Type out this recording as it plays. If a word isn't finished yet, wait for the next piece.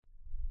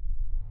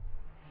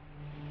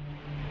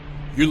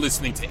You're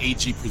listening to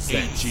AG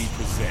Presents. AG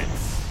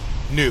Presents.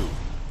 New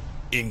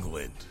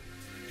England.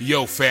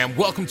 Yo fam,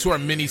 welcome to our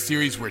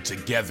mini-series where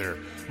together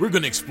we're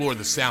going to explore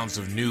the sounds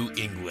of New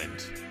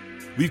England.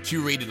 We've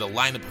curated a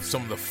lineup of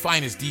some of the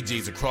finest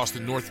DJs across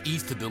the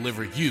Northeast to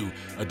deliver you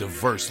a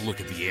diverse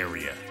look at the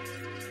area.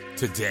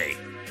 Today,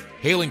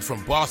 hailing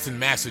from Boston,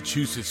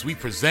 Massachusetts, we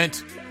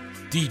present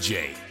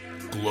DJ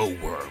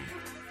Glowworm.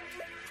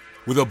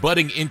 With a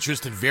budding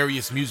interest in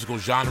various musical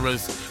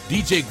genres,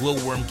 DJ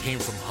Glowworm came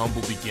from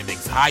humble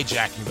beginnings,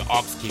 hijacking the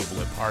aux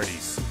cable at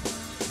parties.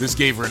 This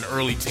gave her an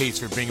early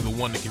taste for being the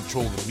one to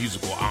control the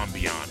musical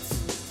ambiance.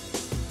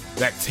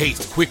 That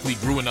taste quickly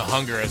grew into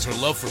hunger as her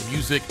love for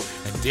music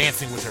and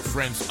dancing with her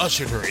friends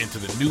ushered her into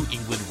the New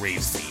England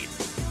rave scene.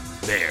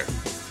 There,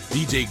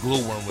 DJ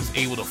Glowworm was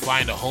able to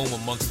find a home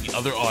amongst the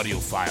other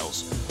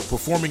audiophiles,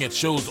 performing at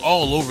shows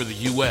all over the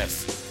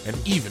US and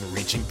even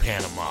reaching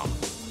Panama.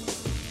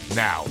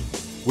 Now,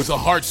 with a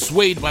heart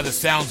swayed by the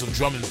sounds of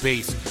drum and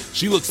bass,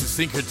 she looks to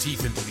sink her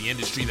teeth into the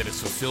industry that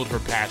has fulfilled her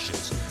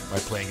passions by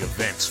playing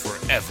events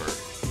forever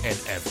and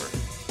ever.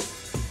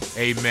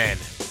 Amen.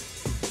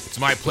 It's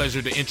my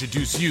pleasure to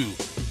introduce you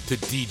to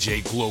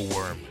DJ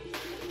Glowworm.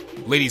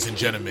 Ladies and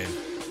gentlemen,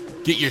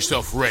 get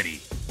yourself ready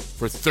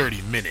for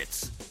 30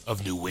 minutes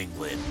of New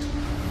England.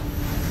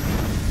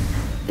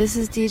 This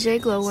is DJ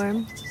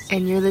Glowworm,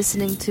 and you're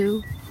listening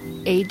to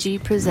AG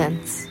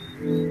Presents.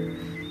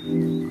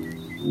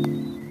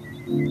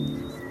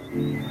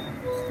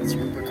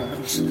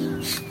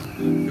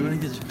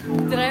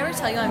 Did I ever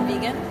tell you I'm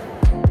vegan?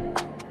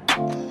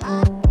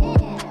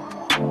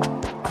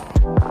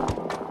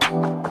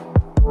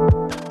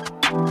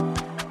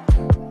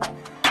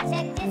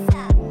 Check this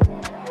out.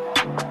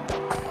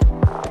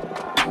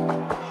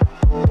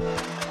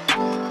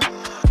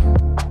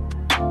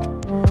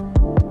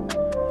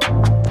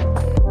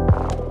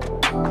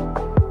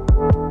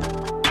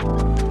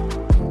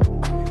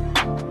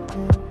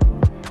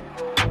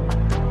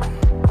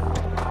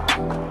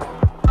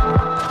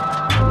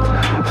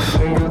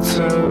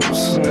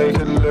 Fingertips,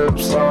 naked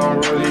lips, I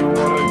don't really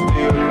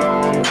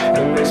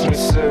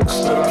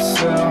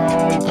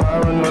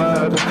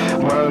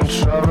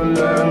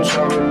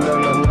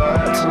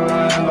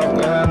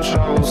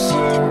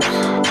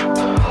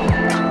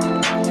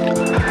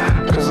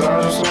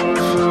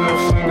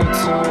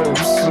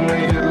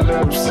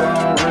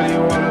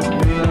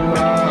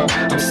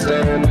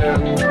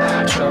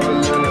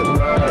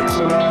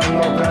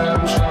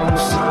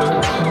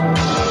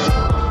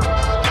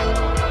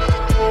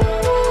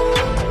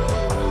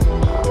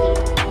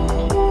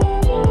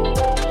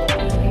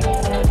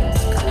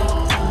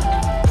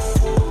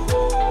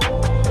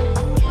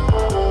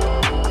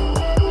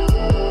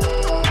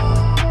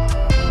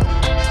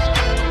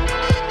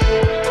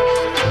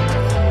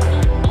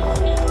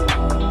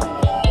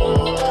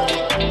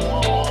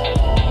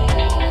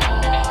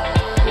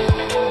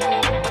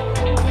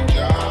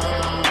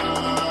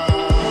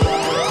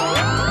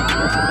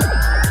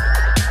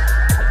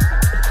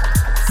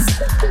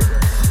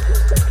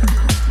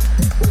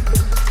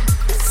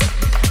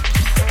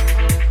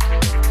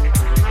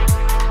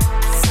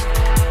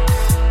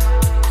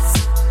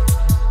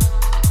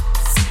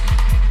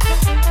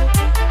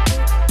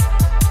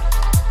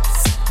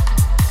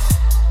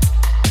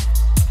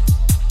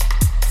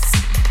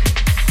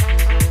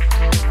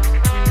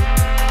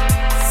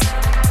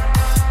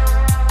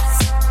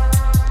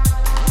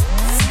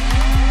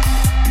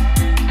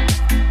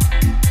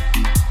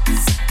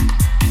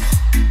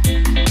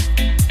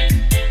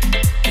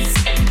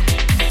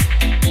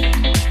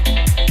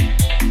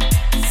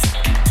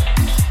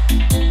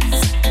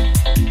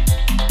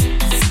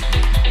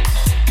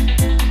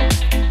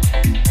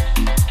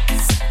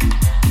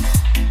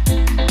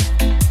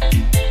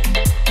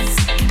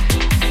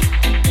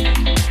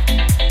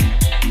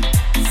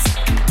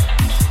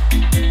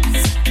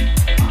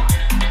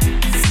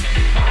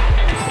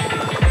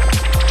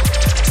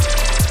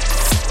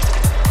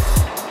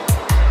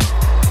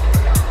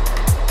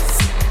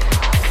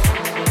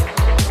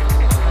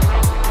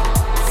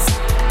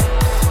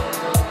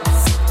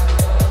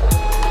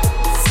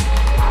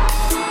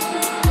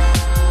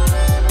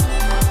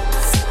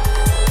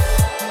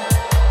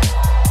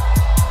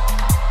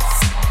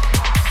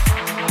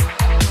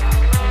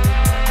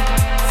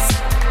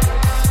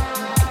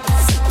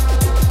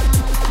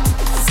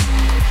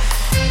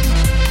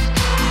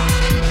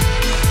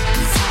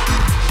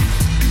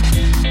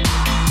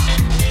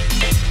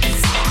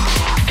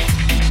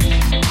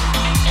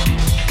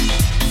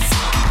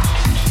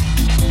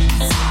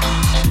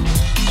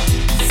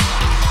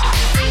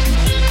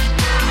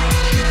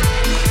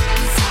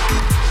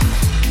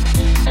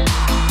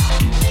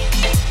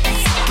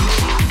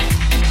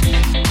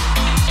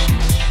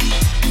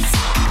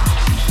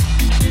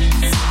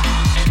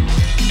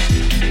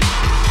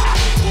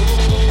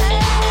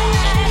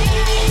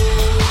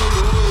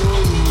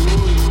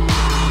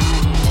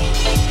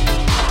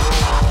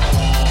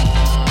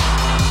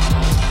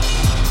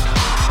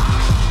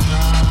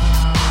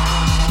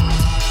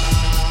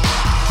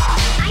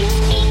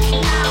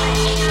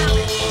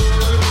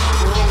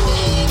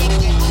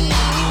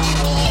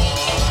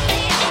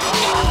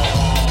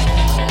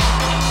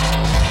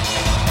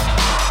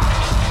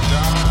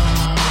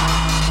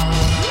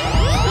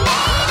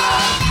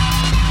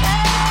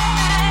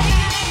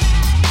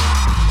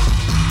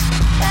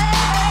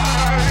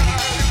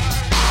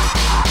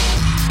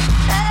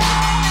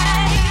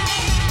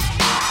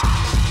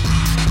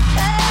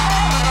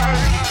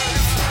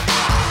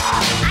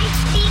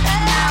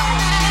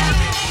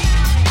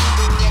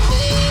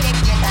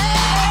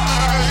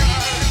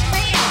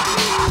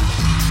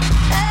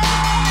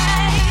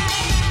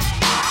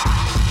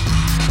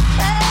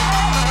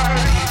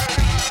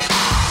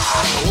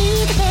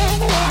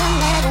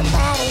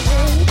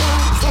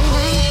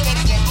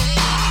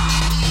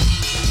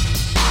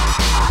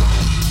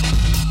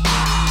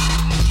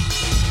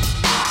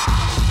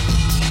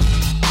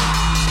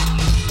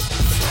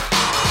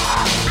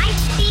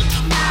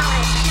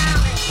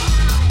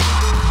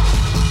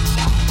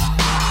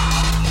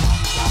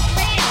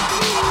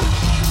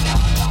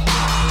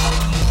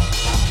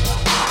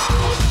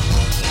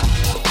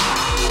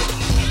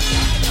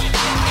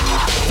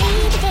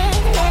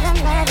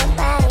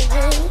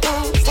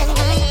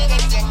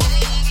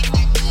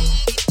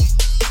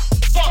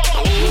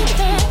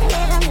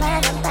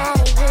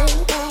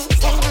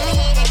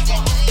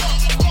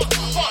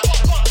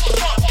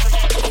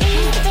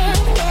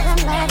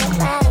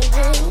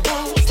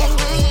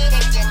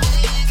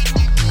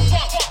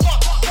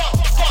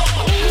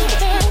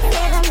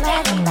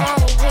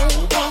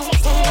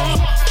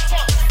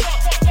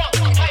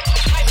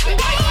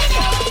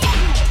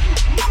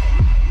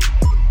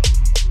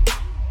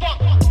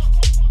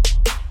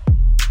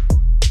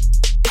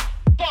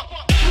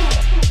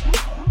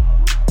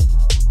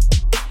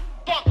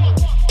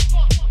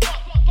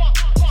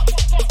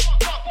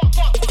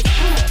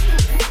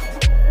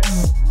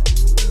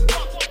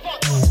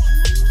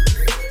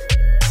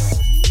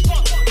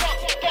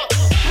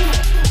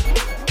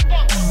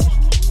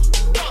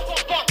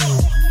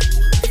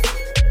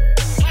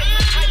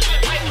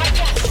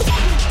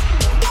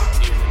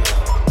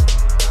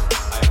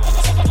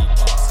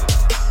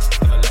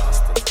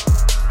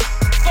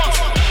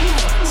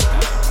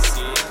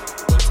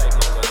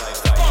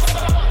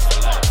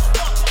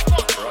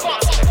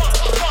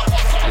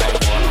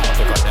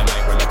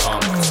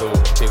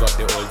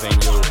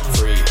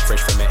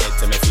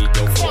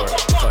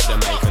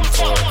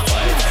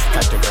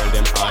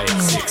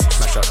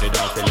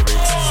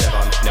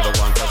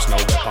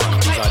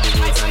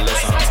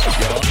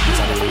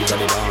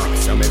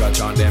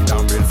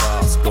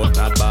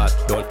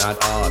not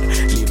hard.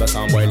 Leave a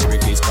song where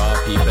lyrically scarred.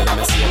 People let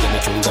me see it in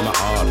the tunes of my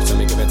heart. So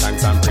me give it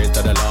thanks and praise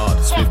to the Lord.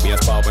 Split me a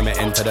spot when me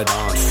enter the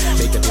dance.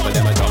 Make the people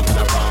them a jump in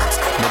a prance.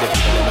 Make the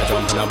people them a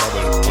jump in a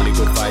bubble. Only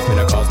good vibes me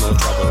no cause no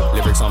trouble.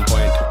 Lyrics on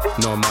point,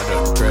 no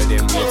model. Girl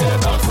them wait in the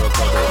dance for a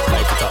couple.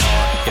 Life is a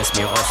art, yes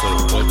me a hustle.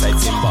 Hold tight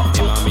Simba,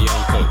 him and me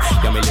uncle.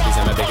 Yeah me lips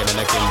and me bigger than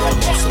a Kimber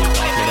muscle.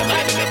 Me the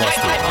mic in the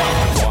busty.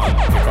 1,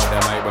 pick up the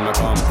mic when I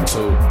come.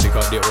 2, pick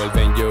up the old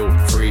venue.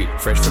 3,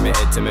 fresh from me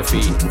head to my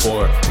feet.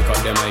 4, pick up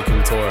the mic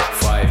and tour.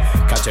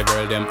 5, catch a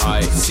girl them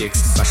eye. 6,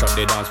 smash up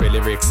the dance with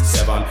lyrics.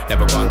 7,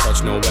 never go and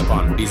touch no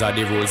weapon. These are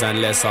the rules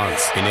and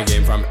lessons. In the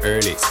game from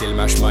early, still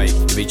mash mic.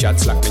 If you chat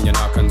slack then you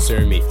not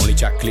concern me. Only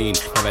chat clean,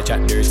 never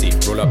chat dirty.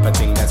 Roll up a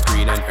thing that's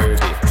green and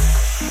earthy.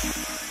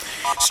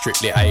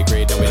 Strictly high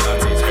grade and we not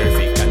is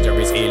earthy. Ganja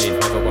is healing,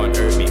 never want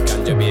hurt me.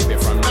 Ganja baby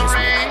from nurse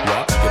me.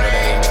 What? You know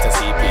that ain't to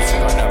CP. So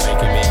got that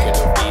mic and make it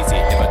look easy.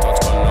 Never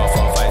touch gun off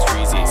on 5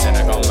 streezy. Send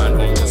a gun man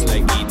home just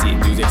like E.T.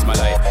 Music's my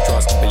life,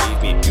 trust,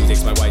 believe me.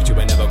 Music's my wife, you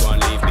will never go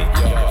and leave me.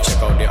 Yo, check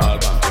out the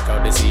album, check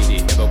out the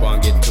CD. Never go and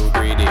get too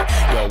greedy.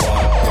 Yo, 1,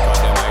 pick up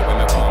the mic when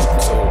I come.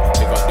 2,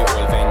 pick up the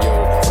whole venue.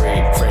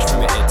 3, fresh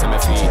from my head to my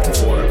feet.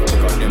 4,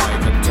 pick up the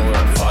mic and tour.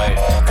 5,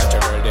 catch a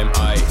girl them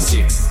eye.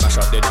 6, mash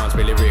up the dance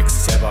with lyrics.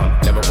 7,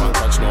 never go and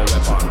touch no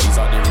weapon. These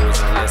are the rules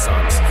and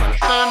lessons.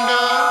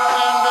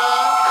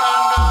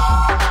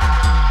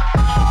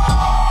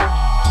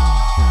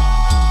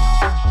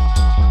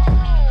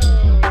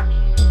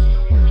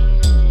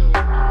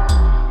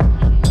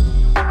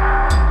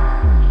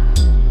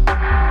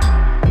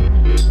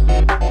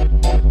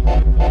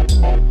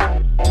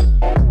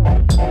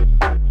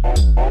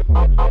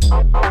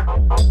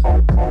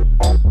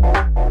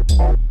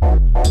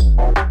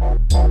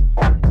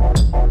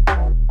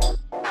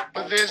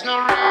 There's no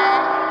rain.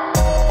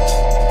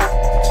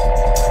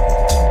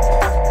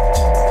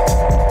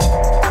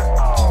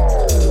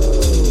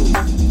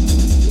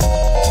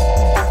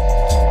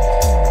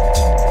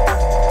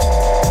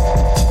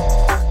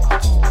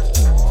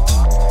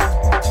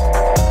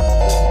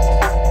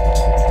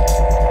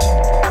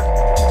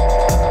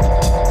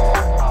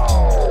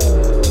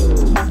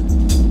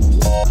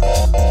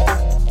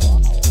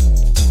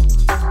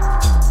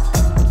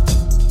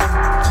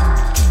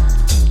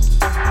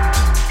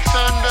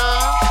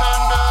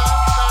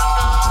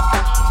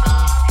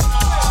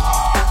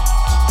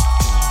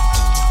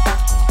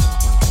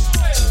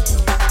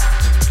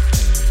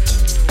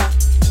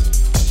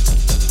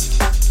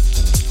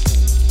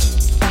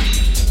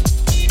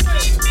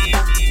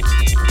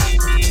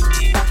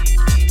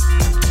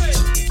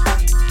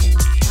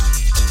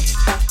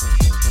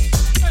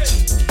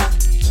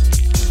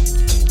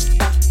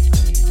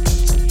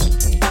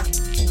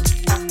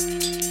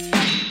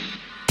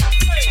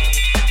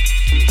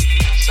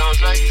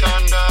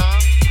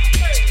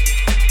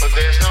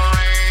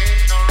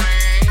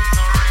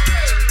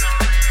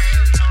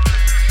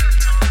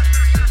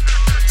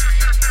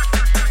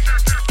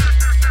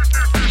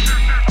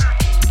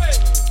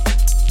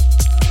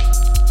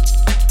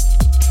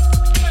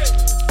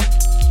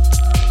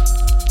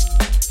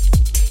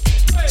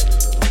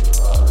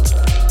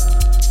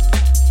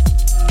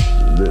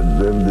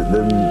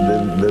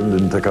 them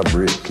didn't take a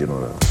break, you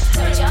know.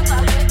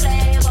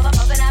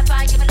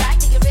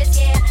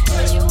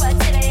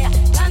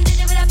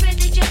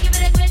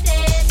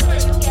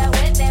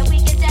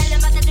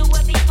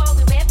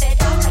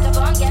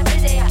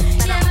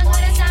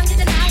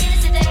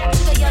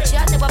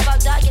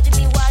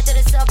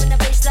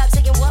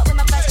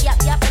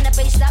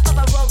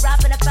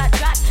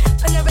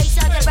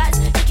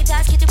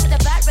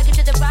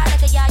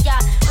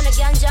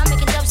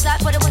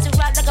 But it wasn't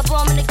right like a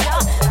bomb in the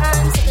girl.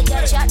 I'm sick of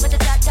your chat with the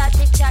tat,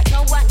 tick, tack,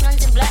 no white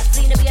nuns in black.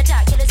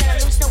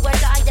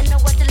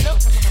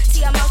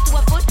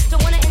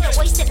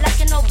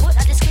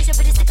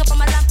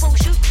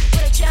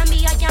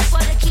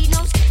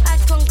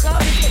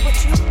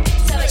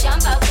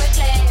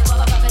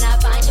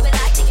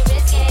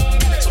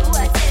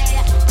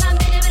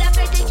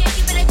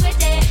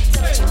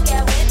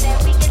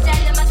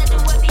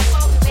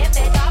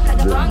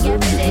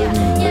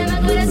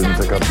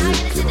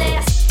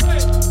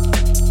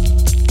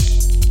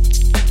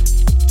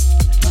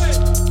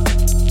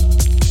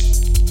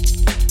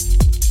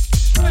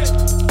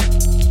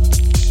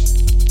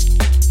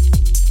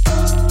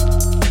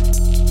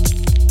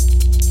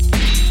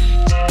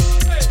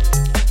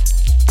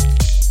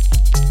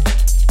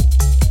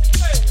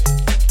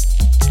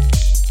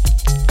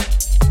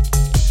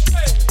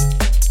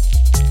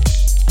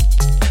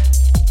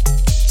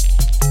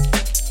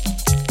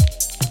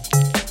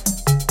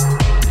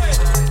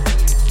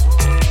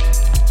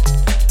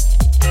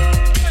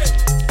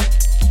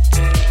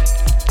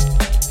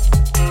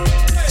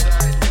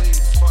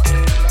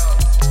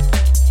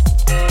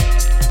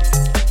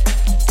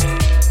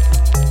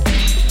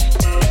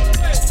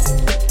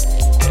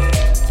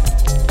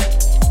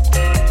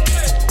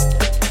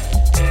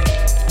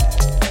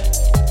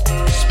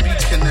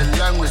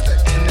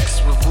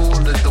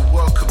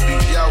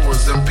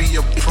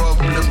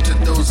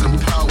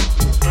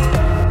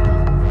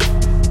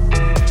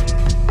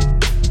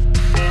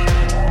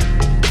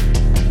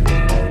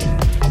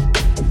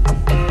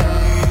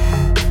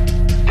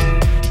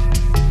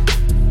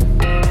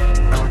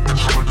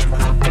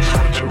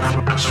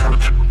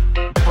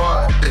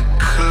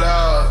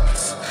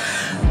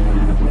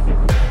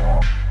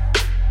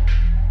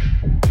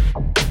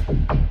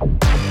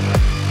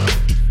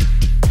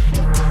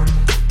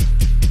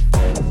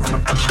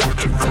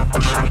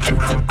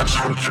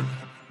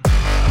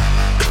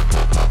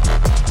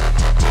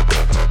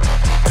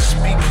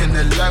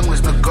 the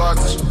language, the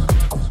gods.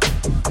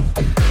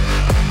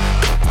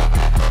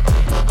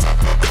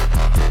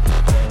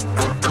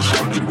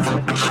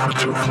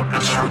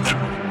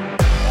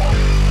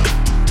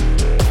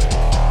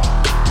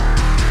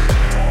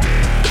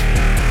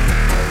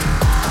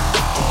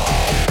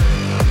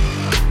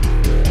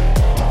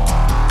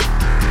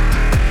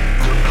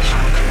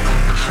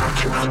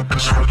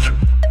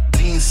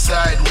 Lean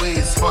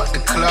sideways, fuck the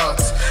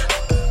clouds.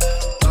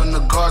 On the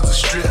guards, a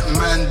strip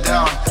man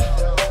down.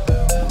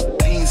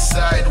 Lean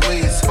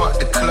sideways, fuck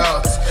the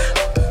clouds.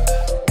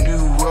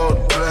 New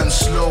world burn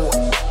slow.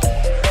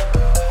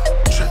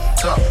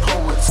 Tripped up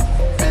poets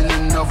in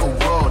another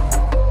world.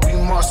 We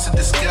master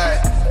the sky,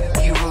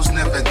 heroes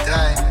never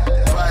die.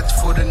 Fight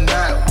for the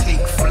night,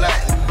 take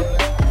flight.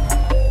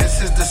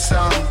 This is the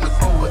sound of the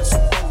poets.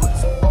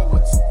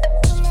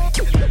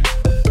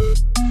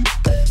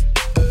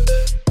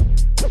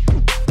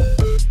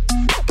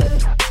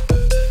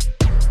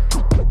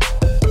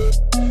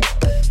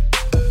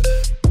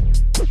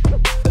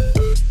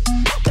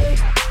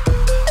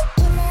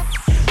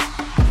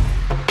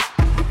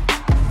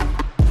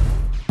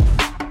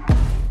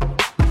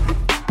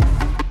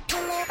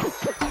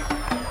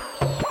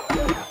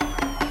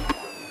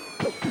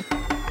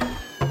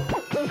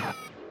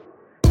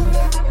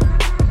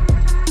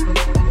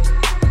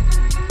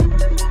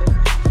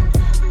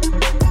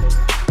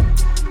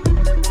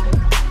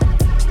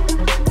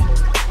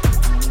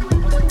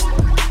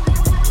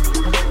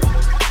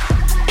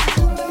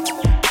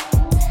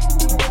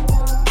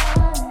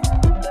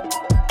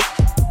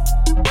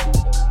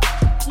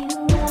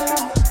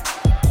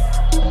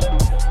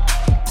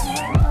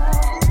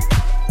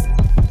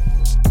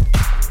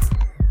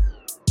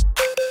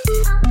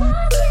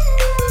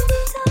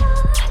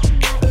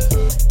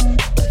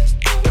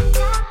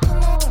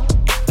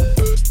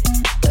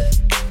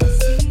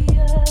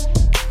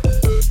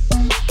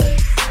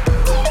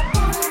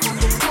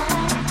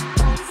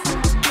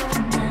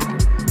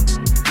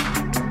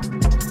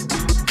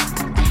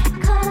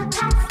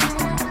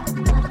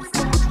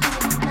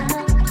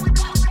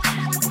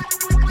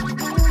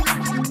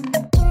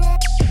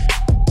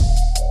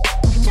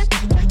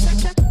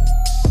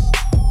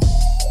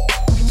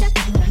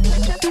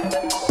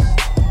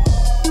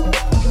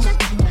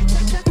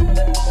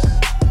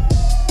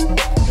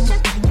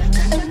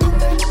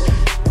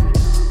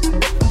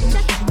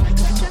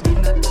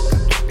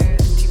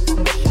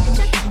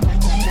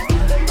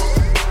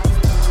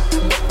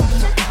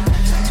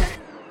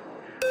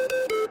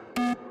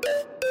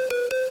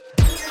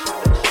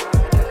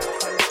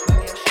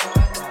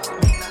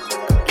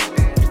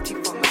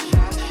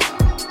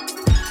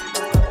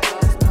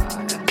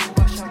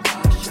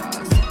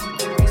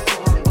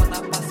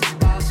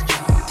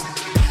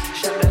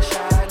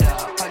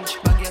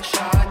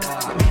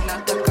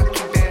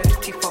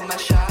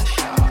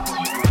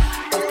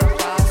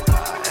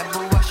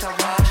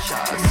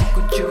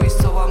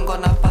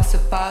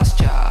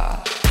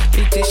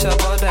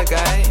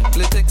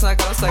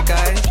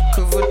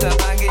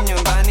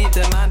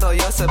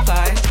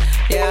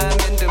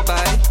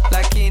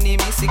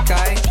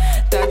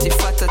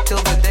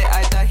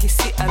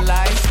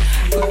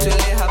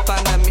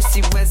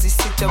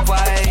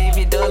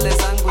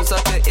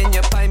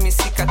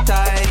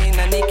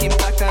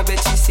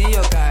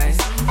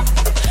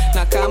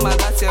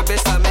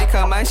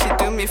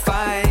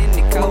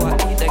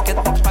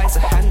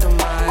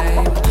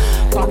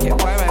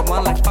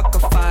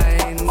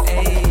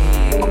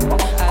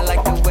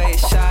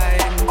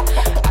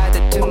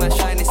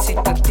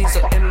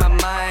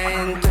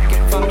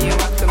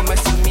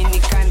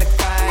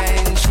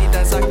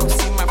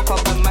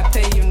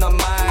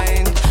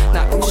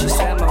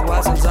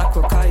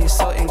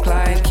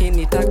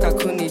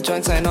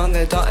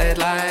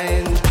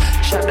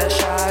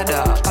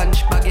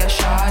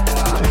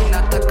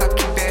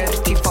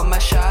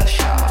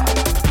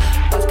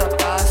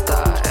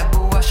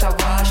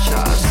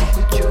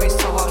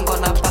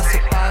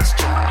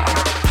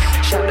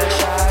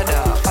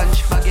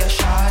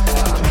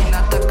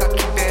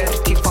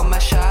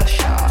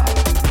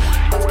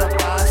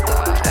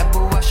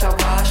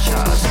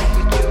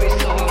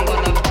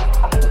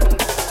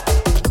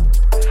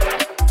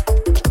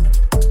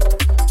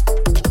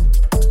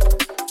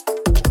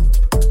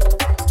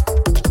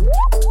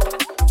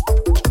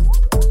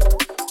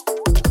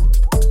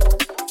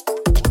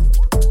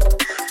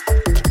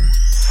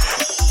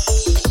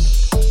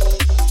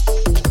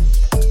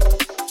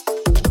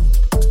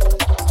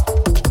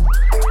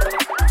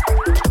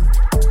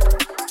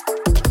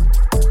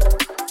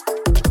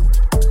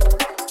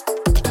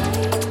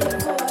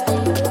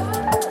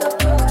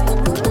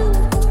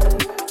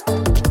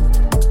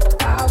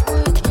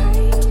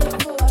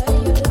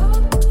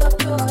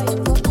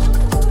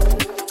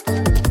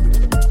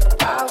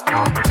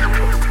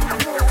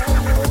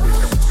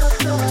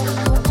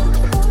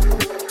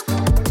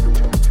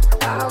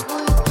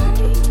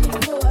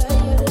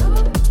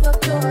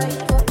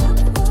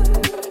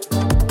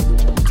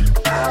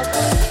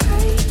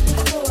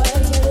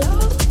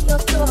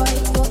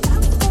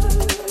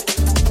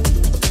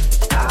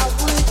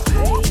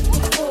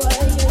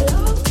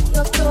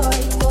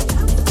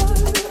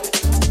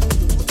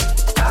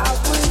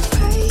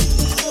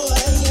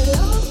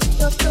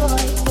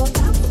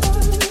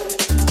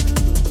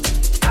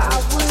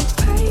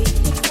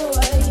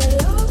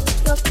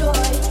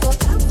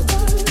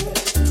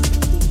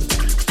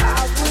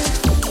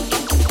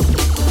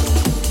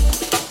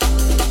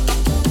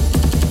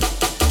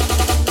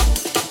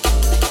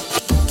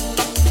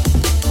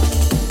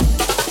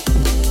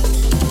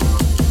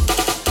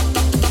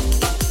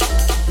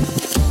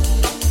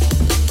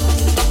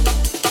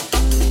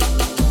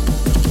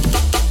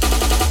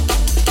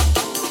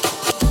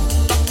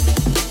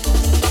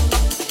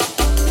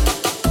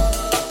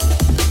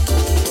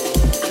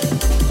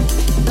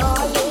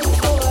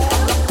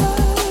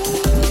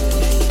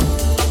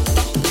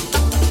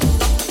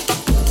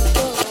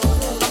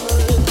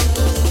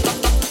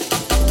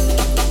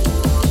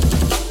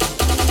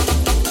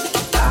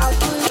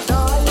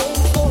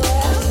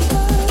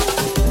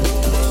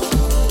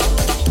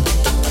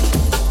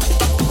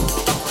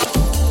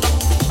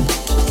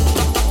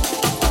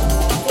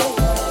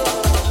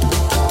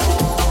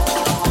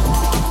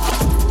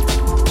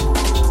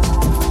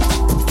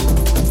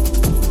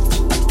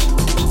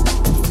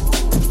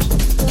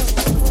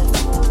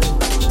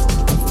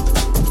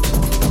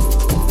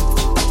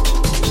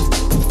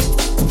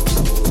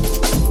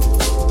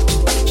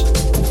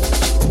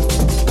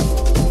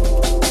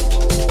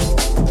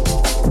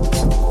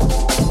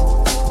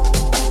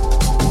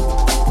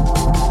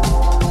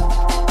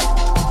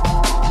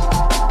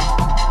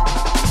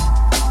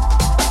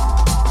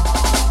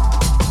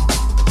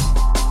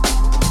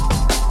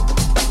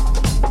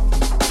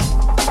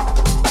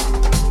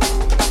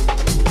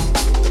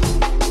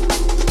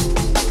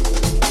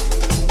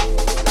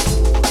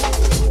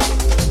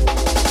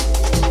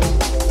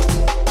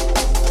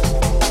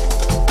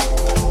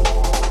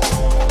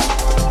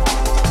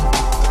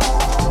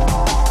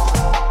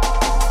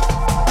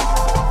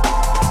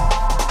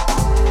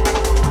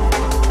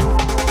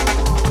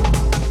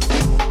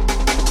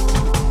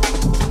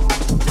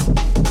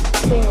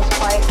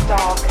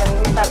 dark, and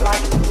we felt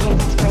like we needed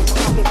to bring some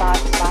happy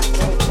vibes back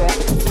into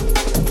it.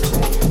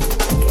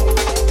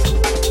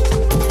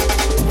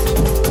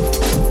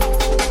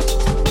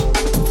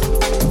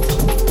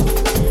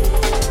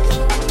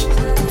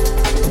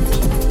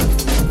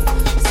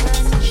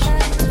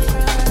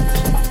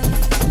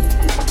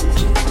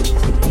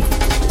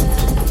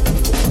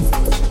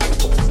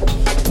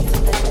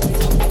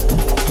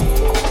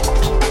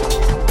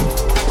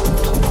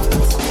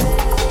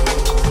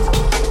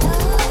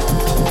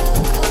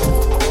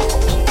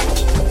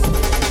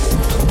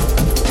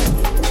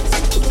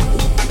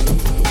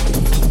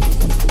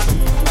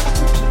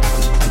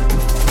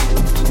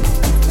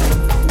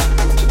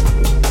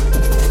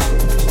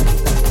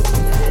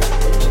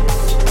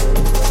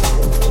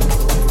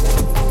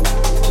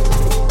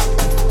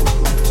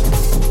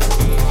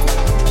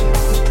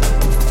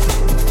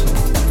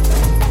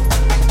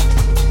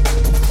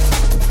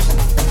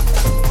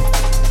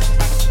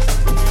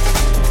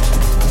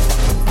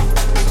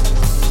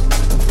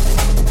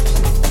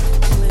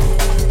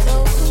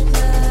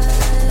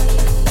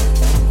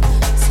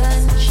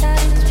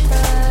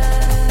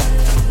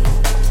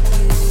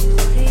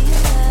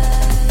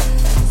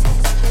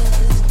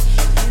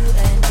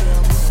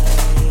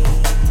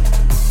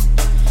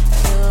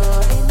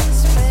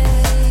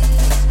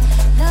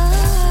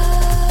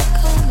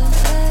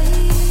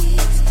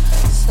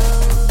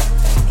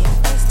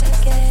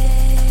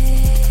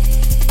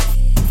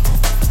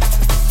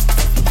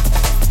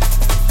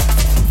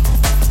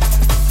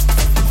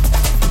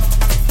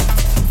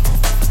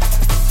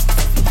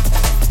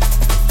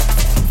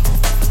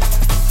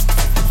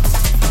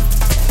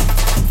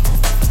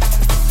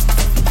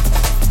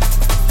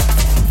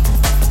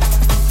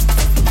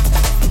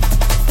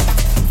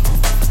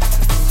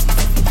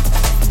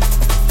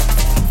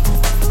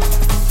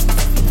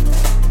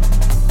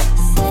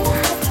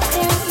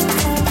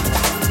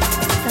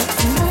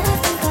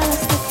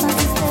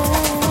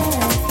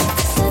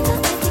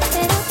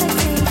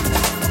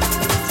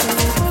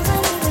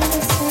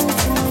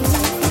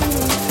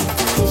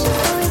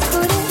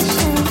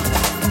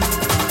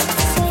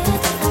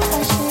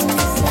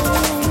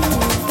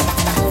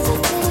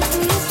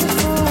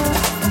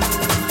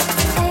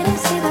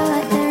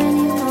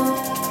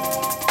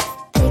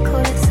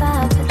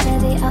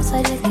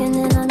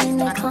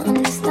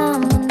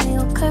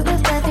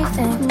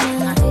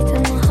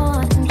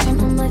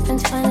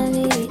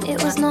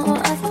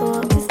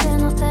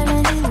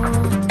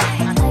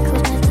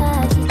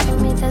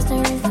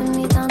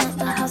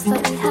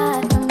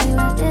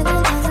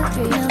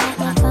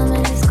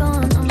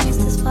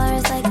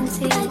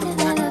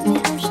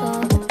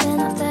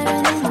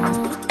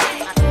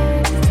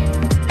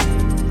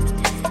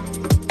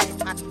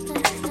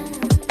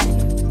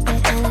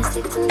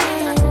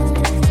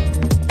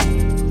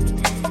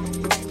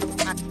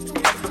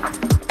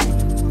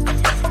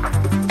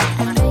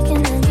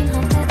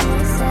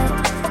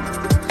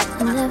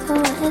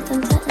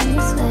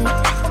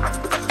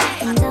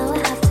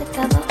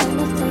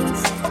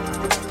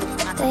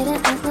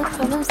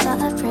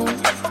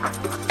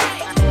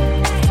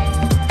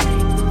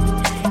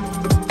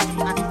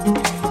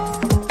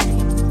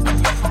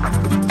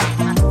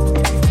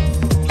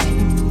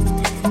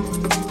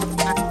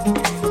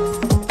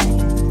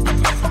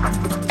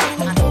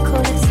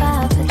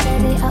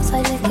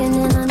 Outside looking